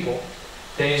people,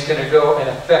 then he's going to go and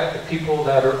affect the people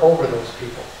that are over those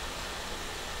people.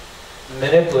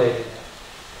 Manipulating them.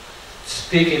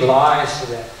 Speaking lies to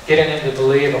them. Getting them to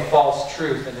believe a false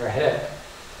truth in their head.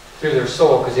 Through their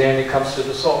soul, because the enemy comes through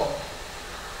the soul.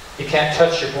 He can't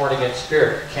touch your born again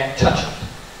spirit. He can't touch it.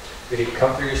 But he can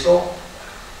come through your soul.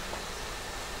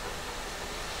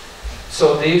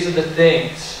 So these are the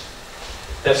things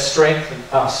that strengthen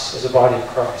us as a body of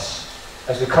Christ.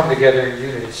 As we come together in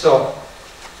unity. So,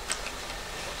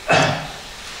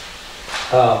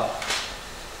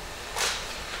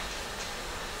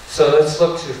 so let's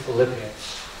look to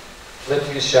Philippians.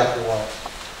 Philippians chapter 1.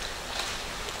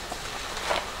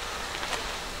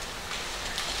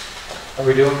 Are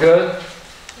we doing good?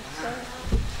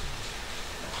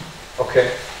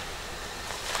 Okay.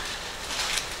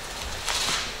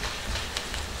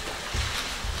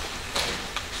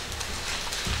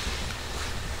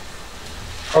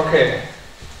 Okay.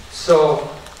 So,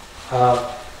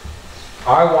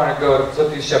 I want to go to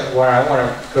Philippians chapter 1. I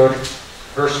want to go to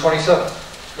verse 27.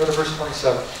 Go to verse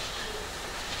 27.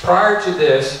 Prior to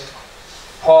this,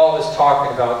 Paul is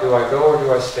talking about, do I go or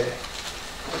do I stay?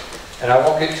 And I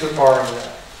won't get too far into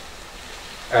that.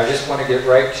 I just want to get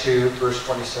right to verse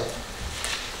 27.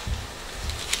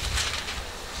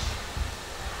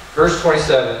 Verse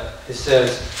 27, it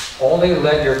says, only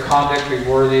let your conduct be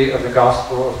worthy of the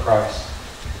gospel of Christ,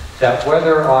 that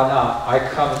whether or not I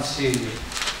come and see you,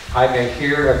 I may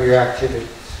hear of your activities.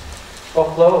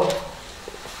 Well, Flo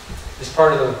is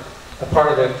part of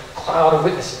the cloud of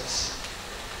witnesses,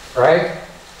 right?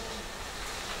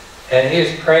 And he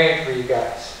is praying for you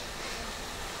guys.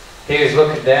 He is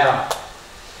looking down.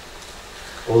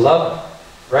 Love him.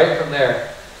 Right from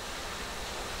there.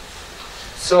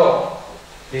 So,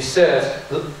 he says,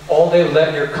 only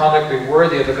let your conduct be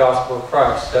worthy of the gospel of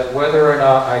Christ, that whether or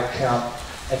not I come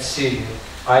and see you,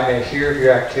 I may hear of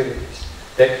your activities,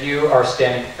 that you are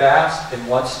standing fast in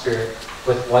one spirit,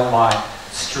 with one mind,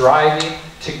 striving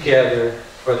together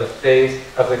for the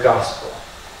faith of the gospel.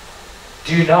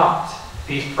 Do not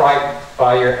be frightened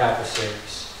by your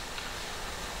adversaries.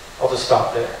 I'll just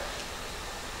stop there.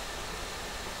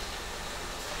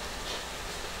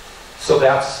 So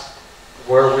that's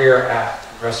where we are at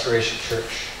in Restoration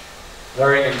Church.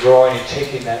 Learning and growing and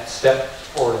taking that step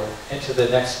forward into the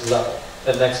next level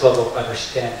of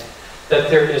understanding.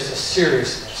 That there is a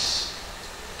seriousness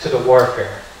to the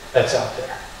warfare. that's out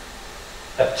there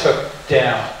that took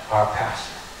down our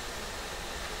pastor.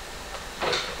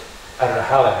 I don't know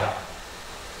how that happened,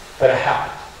 but it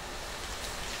happened.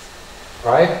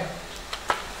 Right?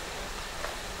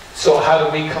 So how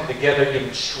do we come together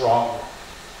even stronger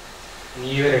in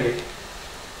unity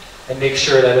and make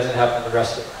sure that doesn't happen to the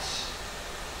rest of us?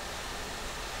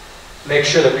 Make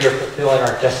sure that we are fulfilling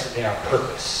our destiny and our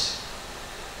purpose.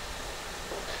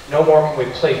 No more can we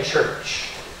play church.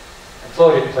 And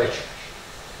Flo didn't play church.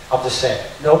 I'm just saying,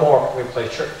 no more can we play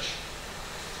church.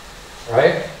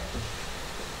 Right?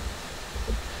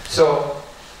 So,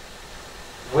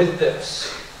 with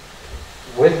this,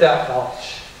 with that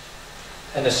knowledge,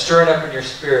 and the stirring up in your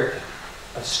spirit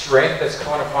of strength that's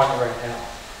coming upon you right now,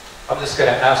 I'm just going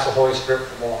to ask the Holy Spirit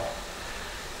for more.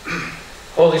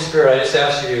 Holy Spirit, I just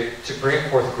ask you to bring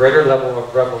forth a greater level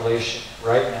of revelation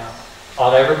right now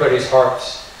on everybody's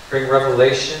hearts. Bring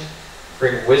revelation,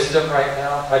 bring wisdom right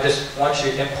now. I just want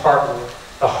you to impart.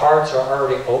 The hearts are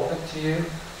already open to you,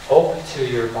 open to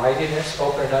your mightiness,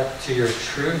 open up to your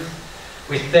truth.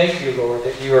 We thank you, Lord,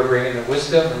 that you are bringing the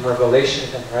wisdom and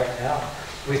revelation in right now.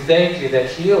 We thank you that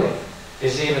healing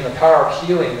is even, the power of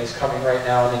healing is coming right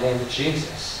now in the name of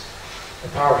Jesus. The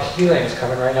power of healing is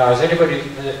coming right now. Is anybody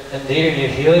in need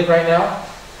of healing right now?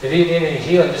 If you need any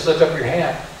healing, just lift up your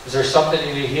hand. Is there something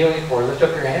you need healing for? Lift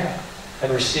up your hand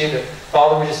and receive it.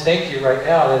 Father, we just thank you right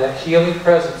now that that healing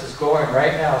presence is going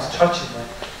right now. It's touching them,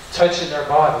 touching their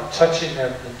body, touching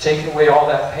them, and taking away all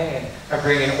that pain and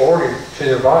bringing order to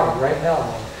their body right now,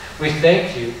 Lord. We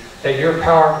thank you that your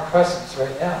power and presence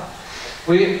right now.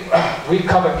 We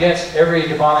come against every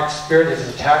demonic spirit that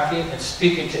is attacking and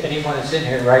speaking to anyone that's in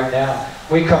here right now.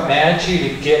 We command you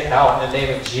to get out in the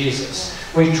name of Jesus.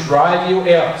 We drive you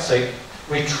out, Satan.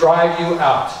 We drive you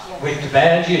out. We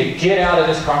demand you to get out of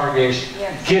this congregation.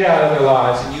 Get out of their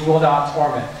lives, and you will not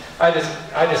torment. I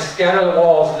just scatter the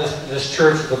walls of this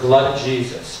church with the blood of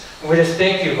Jesus. And we just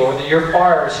thank you, Lord, that your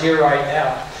fire is here right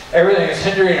now. Everything is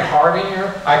hindering and harming you.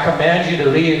 I command you to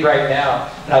leave right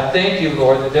now. And I thank you,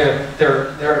 Lord, that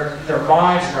their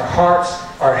minds and their hearts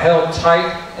are held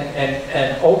tight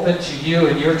and open to you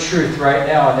and your truth right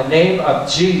now. In the name of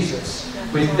Jesus,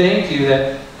 we thank you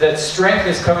that strength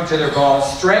is coming to their bones,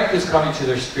 strength is coming to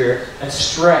their spirit, and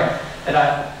strength.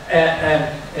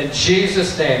 And in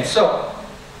Jesus' name. So,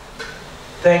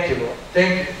 thank you, Lord.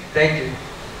 Thank you. Thank you.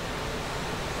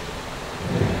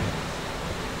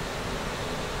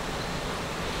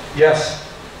 Yes.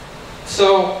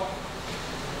 So,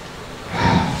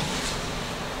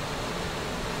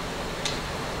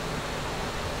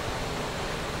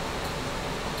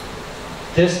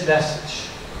 this message,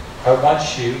 I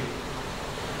want you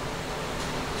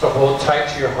to hold tight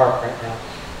to your heart right now.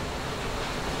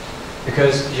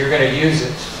 Because you're going to use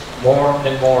it more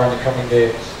and more in the coming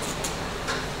days.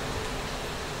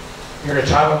 You're in a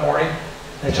time of mourning,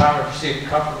 in a time of receiving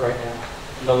comfort right now.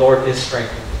 And the Lord is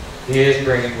strengthening you. He is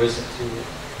bringing wisdom to you.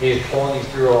 He is pulling you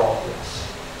through all of this.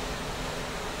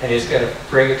 And He's going to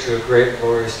bring it to a great,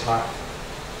 glorious time.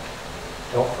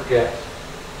 Don't forget.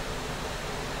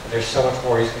 And there's so much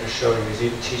more He's going to show you. He's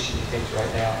even teaching you things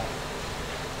right now.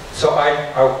 So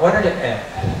I wanted to end.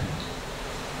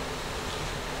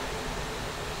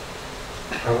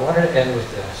 I wanted to end with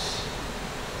this.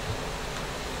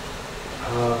 I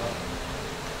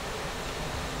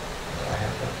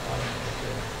have that one right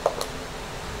there.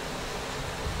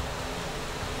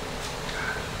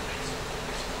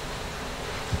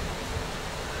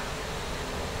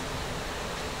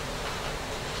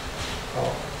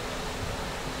 Oh,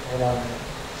 hold on a minute.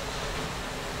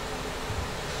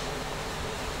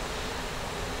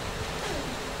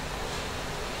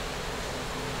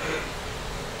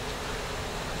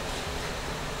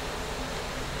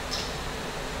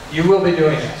 You will be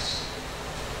doing this.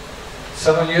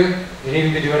 Some of you need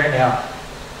to be doing it now.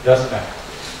 It doesn't matter.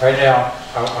 Right now,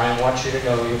 I want you to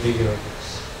know you'll be doing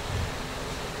this.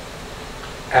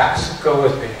 Acts, go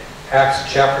with me. Acts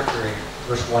chapter 3,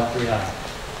 verse 1 through 9.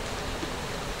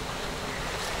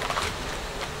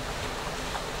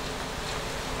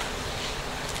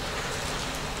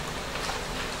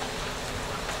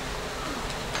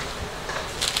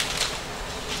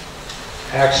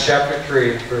 Acts chapter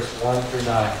 3, verse 1 through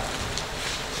 9.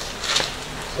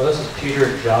 So this is Peter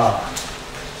and John.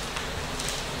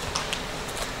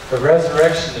 The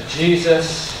resurrection of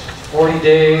Jesus, 40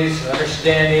 days,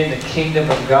 understanding the kingdom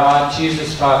of God.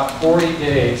 Jesus taught 40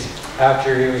 days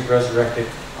after He was resurrected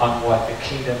on what? The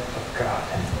kingdom of God.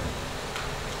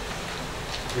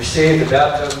 Received the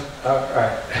baptism. All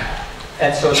right.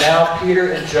 And so now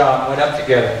Peter and John went up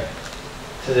together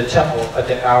to the temple at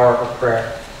the hour of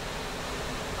prayer.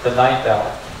 The ninth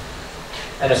hour.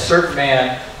 And a certain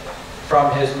man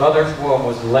from his mother's womb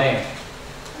was lame.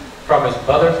 From his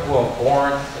mother's womb,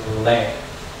 born lame.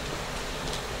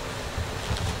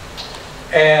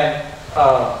 And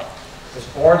was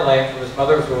born lame, from his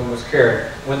mother's womb was carried.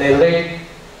 When they laid him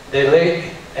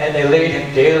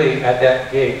daily at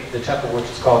that gate, the temple which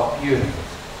is called Beautiful,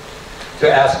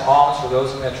 to ask alms for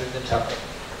those who entered the temple.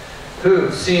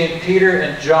 Who, seeing Peter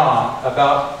and John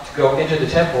about to go into the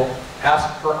temple,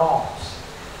 asked for alms,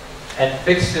 and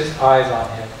fixed his eyes on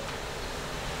him.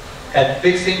 And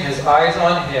fixing his eyes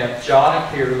on him, John and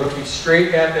Peter, looking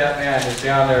straight at that man who's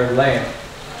down there lame.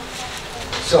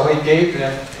 So he gave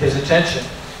them his attention,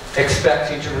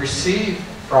 expecting to receive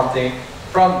something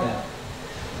from them.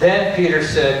 Then Peter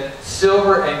said,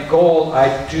 silver and gold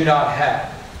I do not have.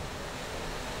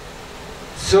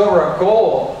 Silver and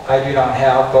gold I do not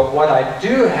have, but what I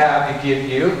do have to give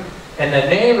you, in the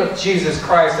name of Jesus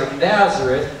Christ of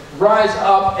Nazareth, rise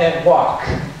up and walk.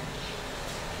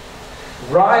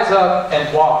 Rise up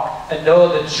and walk, and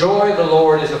know the joy of the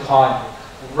Lord is upon you.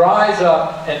 Rise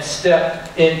up and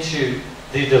step into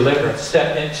the deliverance,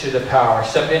 step into the power,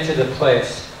 step into the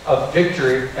place of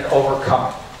victory and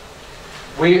overcoming.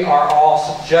 We are all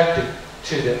subjected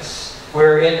to this.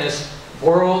 We're in this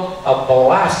world of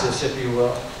molasses, if you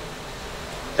will,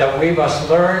 that we must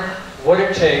learn what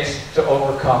it takes to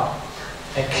overcome.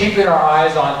 And keeping our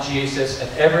eyes on Jesus in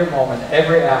every moment,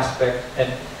 every aspect,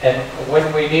 and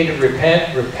when we need to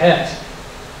repent, repent.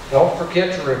 Don't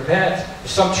forget to repent.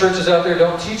 Some churches out there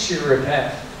don't teach you to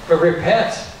repent, but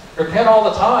repent. Repent all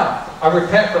the time. I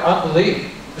repent for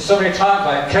unbelief. There's so many times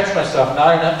I catch myself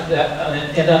not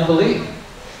in unbelief.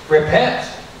 Repent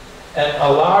and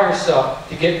allow yourself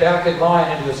to get back in line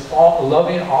into His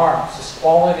loving arms, just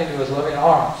falling into His loving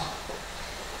arms,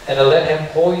 and to let Him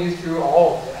pull you through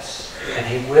all of this. And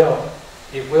He will.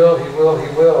 He will, He will, He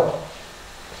will.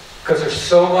 Because there's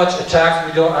so much attacks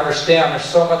we don't understand. There's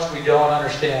so much we don't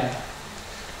understand.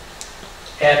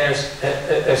 And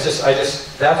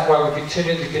that's why we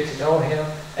continue to get to know Him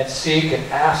and seek and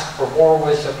ask for more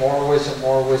wisdom, more wisdom,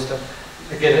 more wisdom.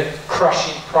 To get it,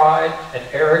 crushing pride and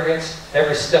arrogance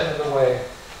every step of the way.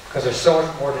 Because there's so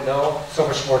much more to know, so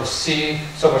much more to see,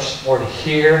 so much more to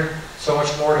hear, so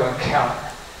much more to encounter.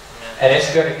 And it's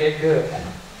going to get good.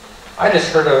 I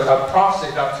just heard a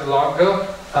prophecy not too long ago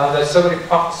that somebody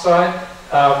prophesied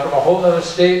from a whole other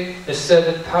state that said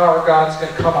that the power of God's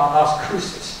going to come on Las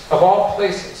Cruces. Of all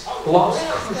places, Las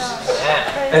Cruces.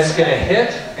 And it's going to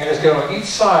hit, and it's going on each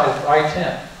side of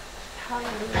I-10.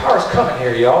 Power's coming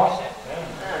here, y'all.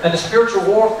 And the spiritual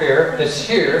warfare that's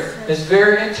here is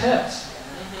very intense.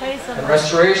 And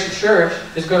Restoration Church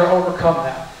is going to overcome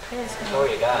that.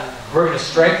 We're going to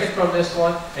strengthen from this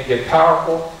one and get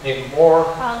powerful, even more,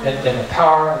 and the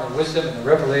power and the wisdom and the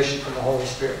revelation from the Holy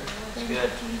Spirit. That's good.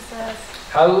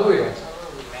 Hallelujah.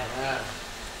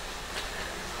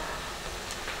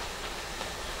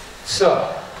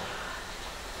 So,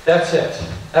 that's it.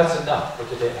 That's enough for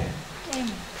today.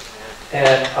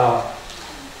 And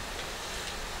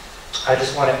I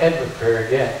just want to end with prayer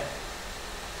again.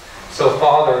 So,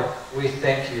 Father, we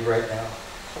thank you right now.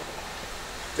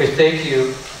 We thank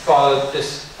you, Father,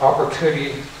 this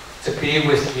opportunity to be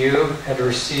with you and to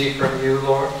receive from you,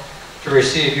 Lord, to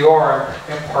receive your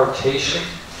impartation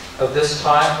of this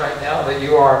time right now, that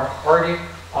you are imparting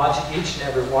onto each and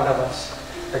every one of us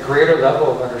a greater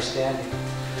level of understanding.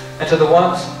 And to the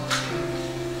ones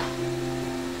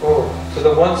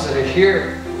that are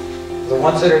here,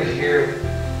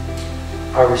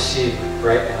 are receiving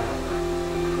right now.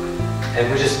 And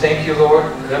we just thank you, Lord,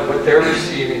 that what they're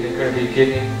receiving, they're going to be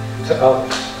giving to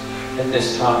others in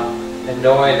this time. And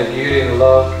knowing the beauty and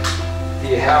love that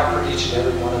you have for each and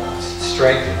every one of us.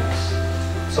 Strengthen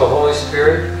us. So Holy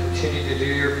Spirit, continue to do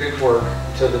your good work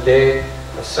until the day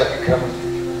of second coming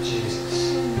of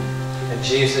Jesus. In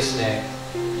Jesus' name,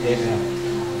 amen.